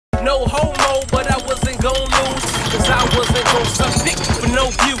No homo, but I wasn't gon' lose, cause I wasn't gon' suck dick for no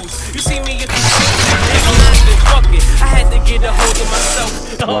views. You see me if you think fuck it. I had to get a hold of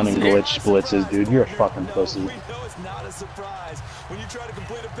myself. Running glitch blitzes, dude. You're a fucking pussy. You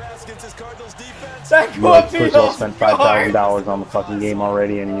like first of all spent $5,000 on the fucking game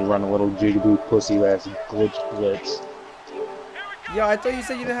already, and you run a little jigaboo pussy ass glitch blitz. Yo, I thought you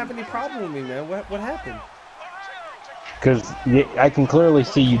said you didn't have any problem with me, man. What happened? Because I can clearly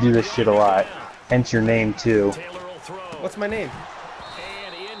see you do this shit a lot. Hence your name, too. What's my name?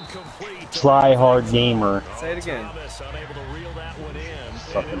 Try Hard Gamer. Say it again.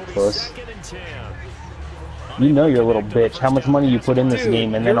 Fucking puss. You know you're a little bitch. How much money you put in this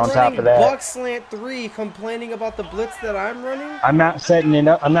game, and then on top of that, Buck Slant 3 complaining about the blitz that I'm running? I'm not setting it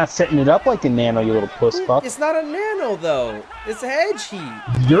up. I'm not setting it up like a nano, you little puss fuck. It's not a nano though. It's edge heat.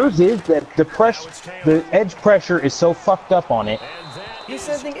 Yours is that the edge pressure is so fucked up on it. You're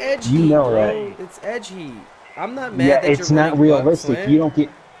sending edge heat. You know bro. that. It's edge heat. I'm not mad. Yeah, that it's you're not realistic. You don't get.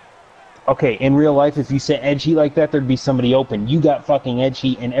 Okay, in real life, if you set edge heat like that, there'd be somebody open. You got fucking edge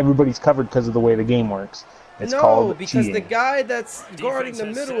heat, and everybody's covered because of the way the game works. It's called because cheating. the guy that's guarding the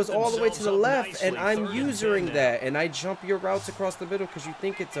middle is all the way to the left, and I'm using that, and I jump your routes across the middle because you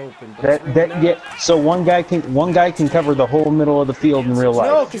think it's open. But yeah. So one guy can cover the whole middle of the field in real life.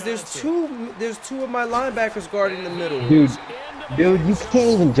 No, because there's two of my linebackers guarding the middle. Dude, you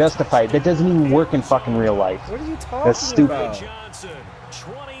can't even justify it. That doesn't even work in fucking real life. What are you talking That's stupid. about?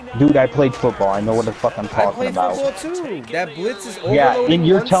 Dude, I played football. I know what the fuck I'm talking about. I played football too. That blitz is overloading yeah, and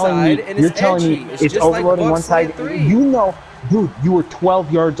you're telling me it's overloading one side. You know, dude, you were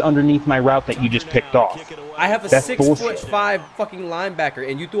 12 yards underneath my route that you just picked off. I have a 6'5" fucking linebacker,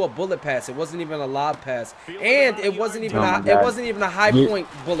 and you threw a bullet pass. It wasn't even a lob pass, and it wasn't even a high point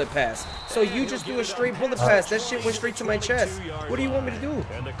bullet pass. So you just threw a straight bullet pass. That shit went straight to my chest. What do you want me to do?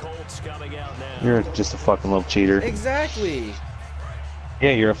 You're just a fucking little cheater. Exactly.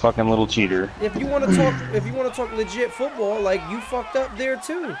 Yeah, you're a fucking little cheater. If you want to talk legit football, like you fucked up there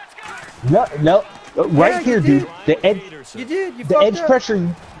too. No, right here, dude. The edge. You did. You the fucked edge up.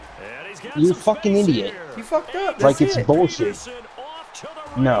 Pressure. You're a fucking idiot. You fucked up. That's like it's bullshit.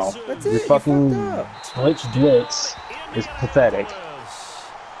 No, your fucking glitch blitz is pathetic.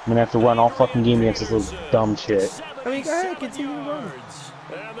 I'm gonna have to run all fucking game against this little dumb shit. I mean, go ahead, continue to run.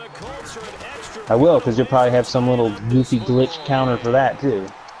 I will, because you'll probably have some little goofy glitch counter for that, too.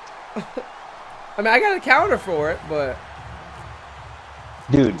 I mean, I got a counter for it, but...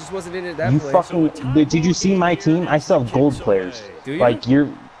 Dude, just wasn't in it that you play. fucking... Did you see my team? I still have gold players. Do you? Like, you're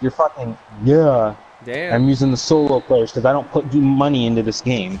fucking... Yeah. Damn. I'm using the solo players, because I don't put money into this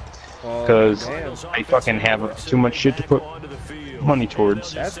game. Because I fucking have too much shit to put money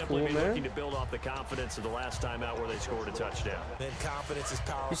towards. That's cool, man.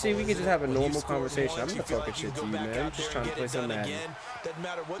 You see, we can just have a normal conversation. I'm not talking shit to you, man. I'm just trying to play some Madden.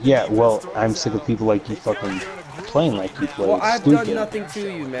 Yeah, well, I'm sick of people like you fucking playing like you play. Well, I've done nothing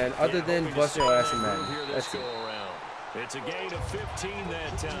to you, man, other than bust your ass in Madden. That's it. It's a gain of 15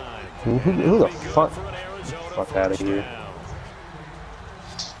 that time. Who the fuck? Get the fuck out of here.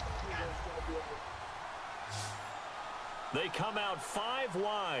 They come out 5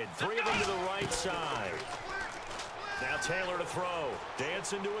 wide, 3 of them to the right side. Now Taylor to throw.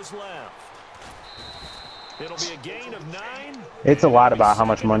 Dancing to his left. It'll be a gain of 9. It's a lot about how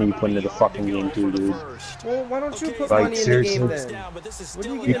much money you put into the fucking game, too, dude. Well, why don't you put like, money seriously? in the game then? What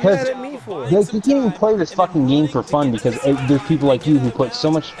are you getting mad at me for? Like, you can't even play this fucking game for fun because there's people like you who put so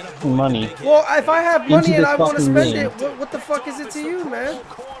much money. Well, if I have money and I want to spend game. it, what the fuck is it to you, man?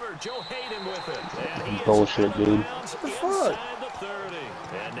 Bullshit, dude. What the fuck?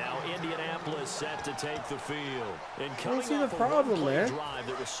 And now Indianapolis set to take the field. And I don't see the problem, man. Drive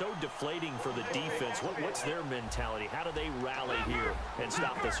that was so deflating for the defense. What's their mentality? How do they rally here and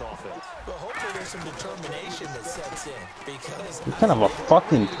stop this offense? Well, hopefully there's some determination that sets in because It's kind of a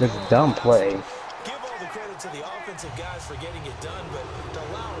fucking dumb play. Give all the credit to the offensive guys for getting it done, but to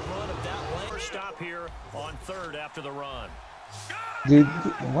allow a run of that length. First stop here on 3rd after the run. Dude,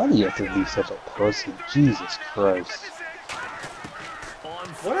 why do you have to be such a pussy? Jesus Christ.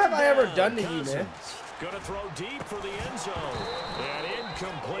 What have I ever done to you, man? Gonna throw deep for the end zone. And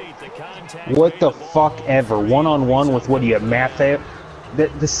incomplete. The contact. What the fuck ever? One-on-one with what do you have, Matt there?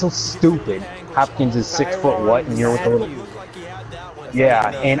 That's so stupid. Hopkins is 6 foot what, and you're with a little... Yeah,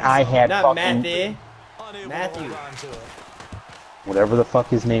 and I had fucking... Matthew. Whatever the fuck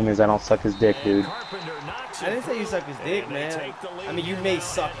his name is, I don't suck his dick, dude. I didn't say you suck his dick, man. I mean, you may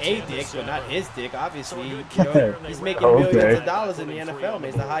suck a dick, but not his dick, obviously. You know, he's making millions of dollars in the NFL,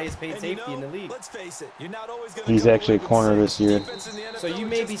 man. He's the highest paid safety in the league. He's actually a corner this year. So you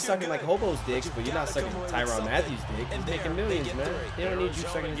may be sucking like Hobo's dicks, but you're not sucking Tyrann Mathieu's dick. He's making millions, man. He don't need you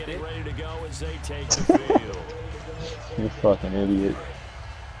sucking his dick. You're a fucking idiot.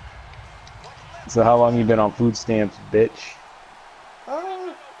 So how long you been on food stamps, bitch?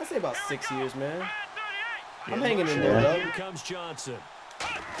 I'd say about 6 years, man. I'm hanging in there, though. Here comes Johnson.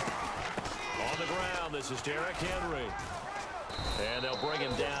 On the ground, this is Derrick Henry. And they'll bring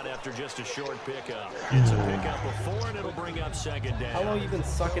him down after just a short pickup. It's a pickup of 4, and it'll bring up second down. How long you been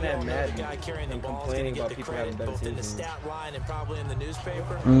sucking at Madden and complaining about people having better teams?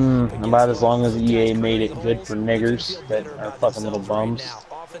 About as long as EA made it good for niggers that are fucking little bums.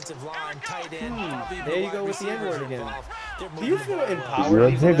 There you go with the N-word again. Do you feel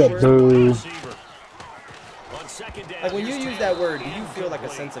empowered? Like when you use that word, do you feel like a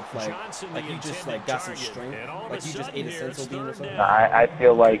sense of like you just like got some strength, like you just ate a sense of being or something? I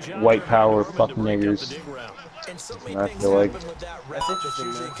feel like white power, fuck niggers. I feel like that's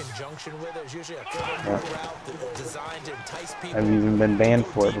interesting, man. I've even been banned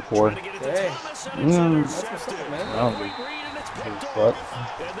for it before. Hey, that's what's up, man. What?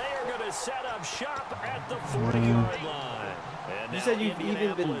 And they are going to set up shop at the 40-yard line. You said you've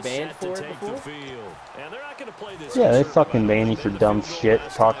even been banned for it before? Yeah, they fucking ban you for dumb shit,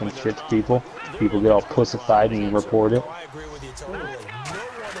 talking shit to people. People get all pussified and you report it.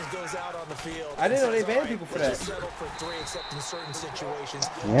 I didn't know they banned people for that.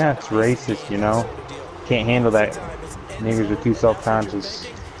 Yeah, it's racist, you know. Can't handle that. Niggers are too self-conscious.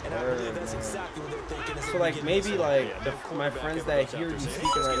 So like maybe like my friends that hear you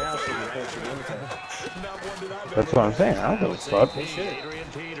speaking right now should report you anytime. That's what I'm saying. I don't give a fuck. They should.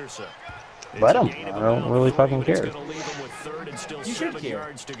 Let them. I don't really fucking care. You should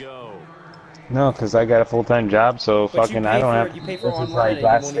care. No, because I got a full-time job, so fucking I don't have. You pay for This is online like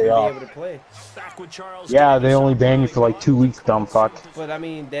last day off. Yeah, they only ban you for like 2 weeks, dumb fuck. But I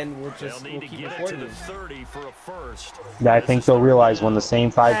mean, then we'll keep reporting you. Yeah, I think they'll realize when the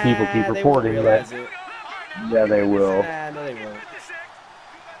same 5 people keep reporting that. Yeah, they will. Nah, no, they won't.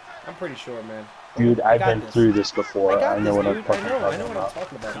 I'm pretty sure, man. Dude, I've been through this before. I know what I'm fucking talking about. I know what I'm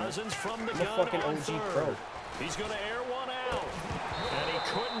talking about. Man. I'm a fucking OG pro. He's going to air one out. And he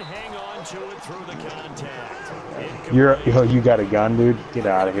couldn't hang on to it through the contact. You got a gun, dude? Get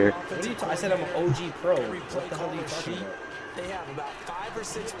out of here. What are you I said I'm an OG pro. What the hell are you talking about? They have about 5 or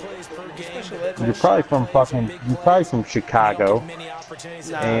 6 plays per game. You're probably from Chicago.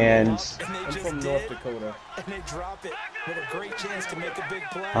 Nah, and I'm from North Dakota. And they drop it with a great chance to make a big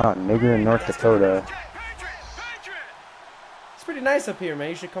play. Oh, nigger in North Dakota. It's pretty nice up here, man.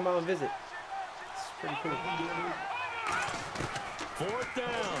 You should come out and visit. It's pretty cool. 4th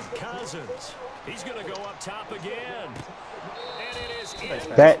down, Cousins. He's going to go up top again. And it is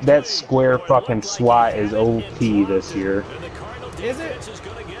that square fucking SWAT is OP this year. Is it?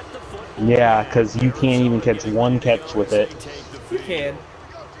 Yeah, because you can't even catch one catch with it. You can.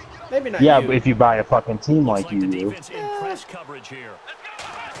 Maybe not. Yeah, you. but if you buy a fucking team like you do. Coverage here.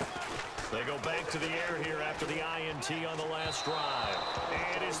 They go back to the air here after the INT on the last drive.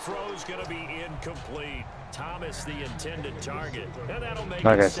 And his throw's going to be incomplete. Thomas, the intended target. And that'll make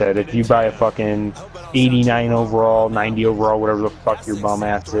Like I said, if you buy a fucking 89 overall, 90 overall, whatever the fuck your bum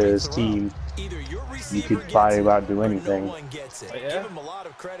ass is team, you could probably about do anything. Yeah?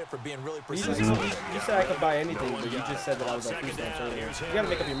 You said I could buy anything, but you just said that I was on food stamps earlier. You gotta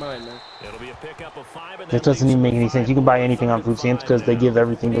make up your mind, man. It doesn't even make any sense. You can buy anything on food stamps because they give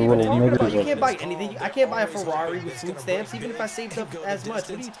everything to little niggers. You can't buy anything. I can't buy a Ferrari with food stamps, even if I saved up as much.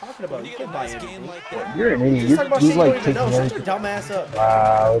 What are you talking about? You can't buy anything. You're an idiot. You're like taking everything. Shut your dumb ass up.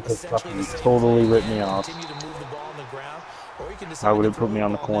 Wow, it just fucking totally ripped me off. How would it put me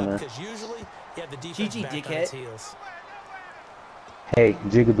on the corner? GG, dickhead. Hey,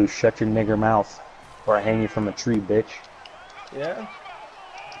 Jigaboo, shut your nigger mouth, or I hang you from a tree, bitch. Yeah?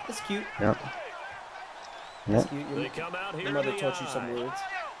 That's cute. Yep. That's cute. Your mother taught you some words.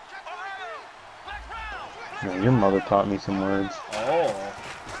 Yeah, your mother taught me some words. Oh.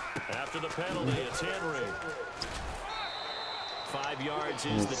 After the penalty, it's Henry. 5 yards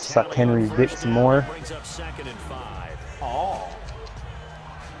is the suck Henry's dick some more. Brings up 2nd and 5. Oh.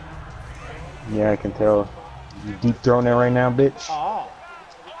 Yeah, I can tell. You deep throwing it right now, bitch. Oh.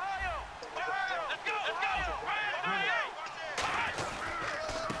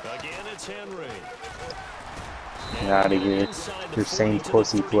 Again, it's Henry. Get out of here. Your same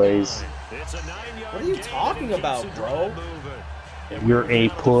pussy plays. What are you talking about, bro? You're a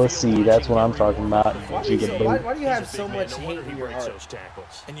pussy. That's what I'm talking about. Why do you have so much hate in your heart?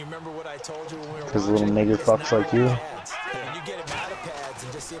 And you remember what I told you when we were Because little nigger fucks like you.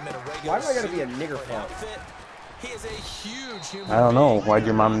 Why do I gotta be a nigger fuck? He is a huge human. I don't know. Why'd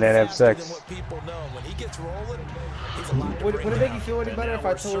your mom and dad have sex? Would it make you feel any better if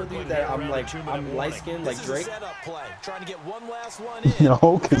I told you that I'm light skinned like Drake?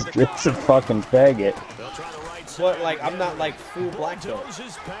 No, because Drake's a fucking faggot. But like I'm not like full black though.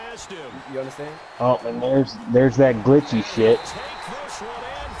 You understand? Oh, and there's that glitchy shit.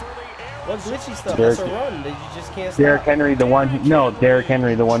 What glitchy stuff? That's a run that you just can't stop. Derrick Henry,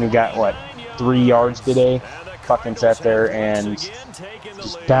 the one who got what, 3 yards today. Fucking sat there and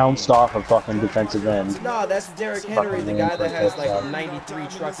just bounced off a fucking defensive end. No, that's Derrick Henry, the guy that has like 93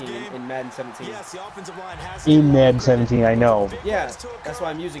 trucking in Madden 17. In Madden 17, I know. Yeah, that's why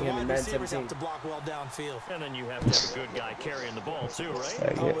I'm using him in Madden 17. And then you have to have a good guy carrying the ball too,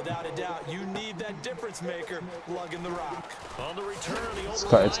 right? Oh, without a doubt, you need that difference maker lugging the rock. On the return,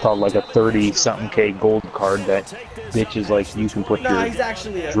 It's called like a 30-something-K gold card that bitches like you can put your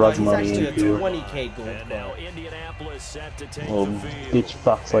drug money into. A 20K gold card. Well, bitch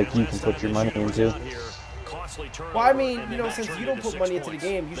fucks like you can put your money into. Well, I mean, you know, since you don't put money into the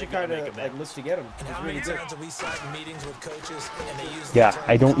game, you should kind of like look to get them. It's really good. Yeah,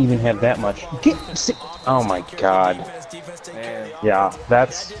 I don't even have that much. Oh my god. Man. Yeah,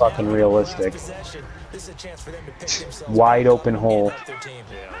 that's fucking realistic. Wide open hole.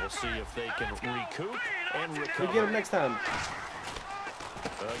 yeah, we'll see if they can recoup and We recover. get them next time.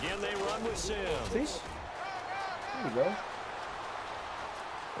 Again, they run with Sims. See? There you go.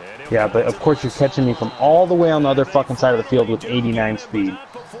 Yeah, but of course you're catching me from all the way on the other fucking side of the field with 89 speed.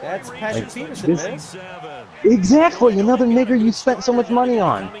 That's Patrick Peterson, man. Exactly, another nigger you spent so much money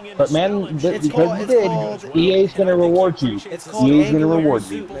on. But man, because you did, EA's gonna reward you. EA's gonna reward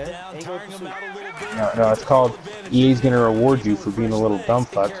you. No, it's called EA's gonna reward you for being a little dumb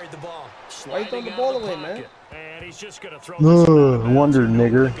fuck. Why you throwing the ball away, man? And he's just gonna throw Wonder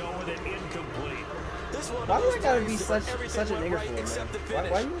nigger. Why do I gotta be such a nigger for it,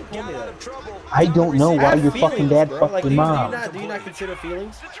 man? Why you tell me that? I don't know why your fucking dad fucked Like, your mom. do you not consider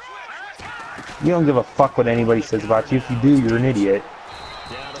feelings? You don't give a fuck what anybody says about you. If you do, you're an idiot.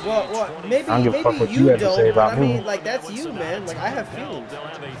 Well, maybe, I don't give a fuck what maybe you you have to say don't, but about I mean, me. like, that's you, man. Like, I have feelings. They'll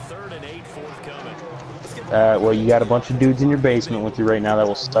have a 3rd and 8 forthcoming. Well, you got a bunch of dudes in your basement with you right now that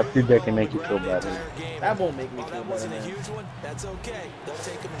will suck your dick and make you feel better. That won't make me feel better, man. That's okay. They'll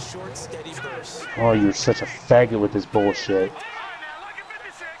take him in short, steady bursts. Oh, you're such a faggot with this bullshit.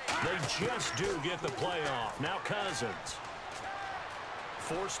 They just do get the playoff. Now Cousins.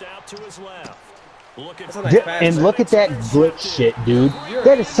 Forced out to his left. Looking That's a nice pass. And look at that glitch shit, dude.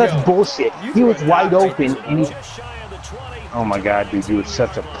 That is such bullshit. He was wide open and he... just shy of the 20. Oh my god, dude, you were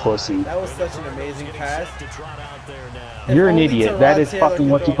such a pussy. That was such an amazing pass. To trot out there now. You're an only idiot. Tyrod That is Taylor fucking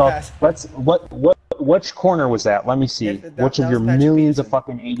could what you throw a call... pass. Which corner was that? Let me see. That Which of was your Patrick millions of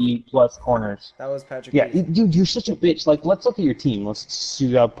Peterson. fucking 80-plus corners? That was Patrick Yeah, Peterson. dude, you're such a bitch. Like, let's look at your team. Let's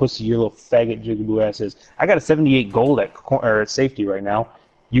see how pussy your little faggot jigaboo ass is. I got a 78 gold at safety right now.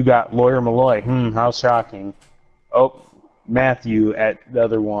 You got Lawyer Malloy. How shocking. Oh, Matthew at the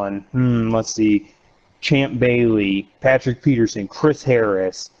other one. Let's see. Champ Bailey, Patrick Peterson, Chris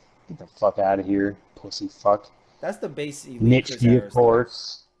Harris. Get the fuck out of here, pussy fuck. That's the base elite. Nitschke, Chris Harris, of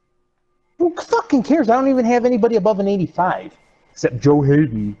course. Who fucking cares? I don't even have anybody above an 85. Except Joe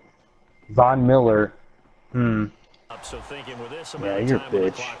Hayden, Von Miller. So thinking with this Yeah, amount of you're a time on the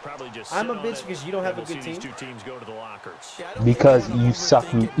bitch. clock, probably just I'm a sit on bitch it, because you don't have a and we'll good see team. these 2 teams go to the lockers. Because you suck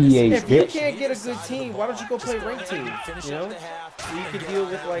from EA's If you bitch. can't get a good team, why don't you go play ranked team? You know, so you can deal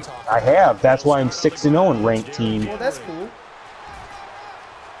with like. I have. That's why I'm 6-0 in ranked team. Well, that's cool.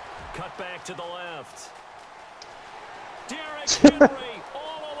 Cut back to the left. Derrick Henry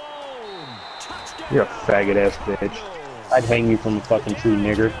all alone. Touchdown. You're a faggot ass bitch. I'd hang you from a fucking tree,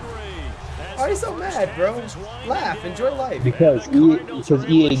 nigger. Why are you so mad, bro? Laugh, enjoy life. Because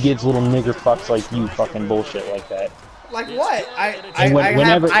EA gives little nigger fucks like you fucking bullshit like that. Like what?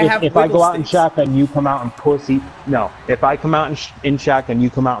 If I go out in shotgun, you come out and pussy. No, if I come out in shotgun, you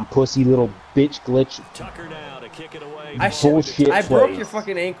come out and pussy little bitch glitch. Tucker now to kick it away. Bullshit I broke plays. your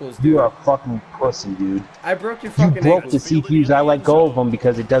fucking ankles, dude. You're a fucking pussy, dude. I broke your You fucking broke ankles. the CPUs. I let go of them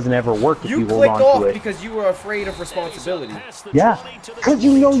because it doesn't ever work if You you hold clicked on off to it. because you were afraid of responsibility. Yeah, because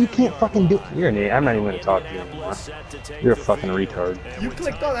you know you can't fucking do. You're an idiot. I'm not even gonna talk to you anymore. You're a fucking retard. You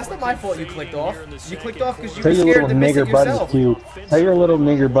clicked off. That's not my fault. You clicked off. You clicked off because you Tell were your scared little to miss it nigger buddies yourself. to. Tell your little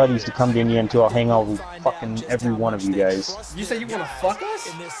nigger buddies to come to Indiana too. I'll hang out with fucking every one of you guys. You said you want to fuck us?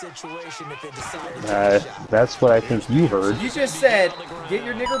 In this situation, if they decide to That's what I think you you heard. You just said, get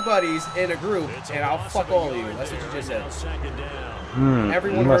your nigger buddies in a group, and I'll fuck all of you. That's what you just said.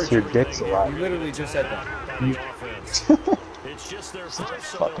 Everyone you must heard hear dicks a lot. You literally just said that. It's just their first,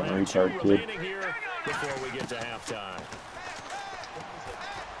 Fucking retard kid. before we get to halftime.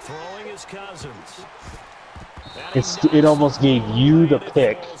 Throwing his Cousins. It almost gave you the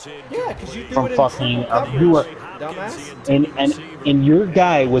pick Yeah, because you threw from it in fucking triple you were, coverage, dumbass. and your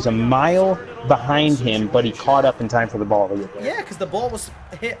guy was a mile behind him, but he caught up in time for the ball to get there. Yeah, because the ball was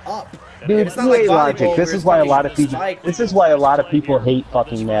hit up. Dude, It's not you like hate logic. volleyball This where is it's why a fucking lot of people. spiked. This is why a lot of people hate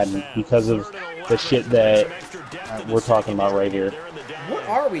fucking Madden because of the shit that we're talking about right here. What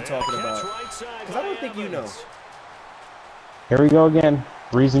are we talking about? Because I don't think you know. Here we go again.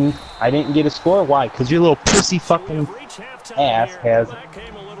 Reason I didn't get a score? Why? Because your little pussy fucking ass has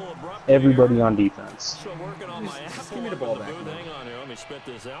everybody on defense. Just give me the ball back.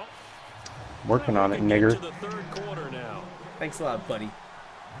 Working on it, nigger. Thanks a lot, buddy.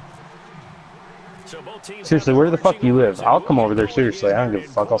 Seriously, where the fuck do you live? I'll come over there, seriously. I don't give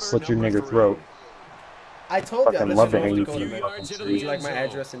a fuck. I'll slit your nigger throat. I told you I Fucking live love in to hang North you Dakota, from man. fucking Would city. you like my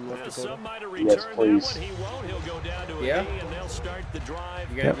address in North Dakota? Yes, please. Yeah?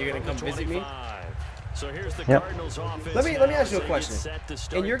 Yep. You're gonna come visit me? So here's the Yep. Cardinals offense. Let me ask you a question.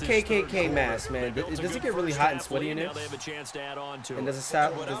 In your KKK mask, man, does it get really hot and sweaty in there? And does it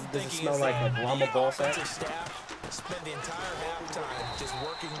smell like a llama ball sack? Spend the entire halftime just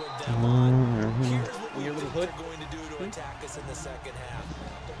working with them on here's what In your little hood? going to do to attack us in the second half.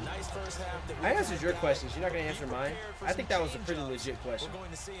 Nice first half. That I answered your questions. You're not gonna answer mine. I think that was a pretty legit question. we're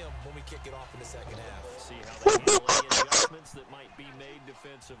going to see them when we kick it off in the second half. See how they handle any adjustments that might be made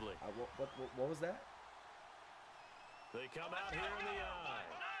defensively. What was that? They come out here in the eye.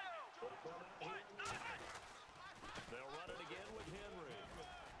 They'll run it again with Henry.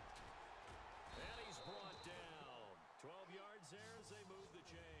 And he's brought down. 12 yards there as they move the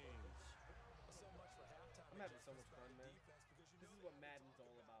chains. So much for halftime. I'm having so much fun, man.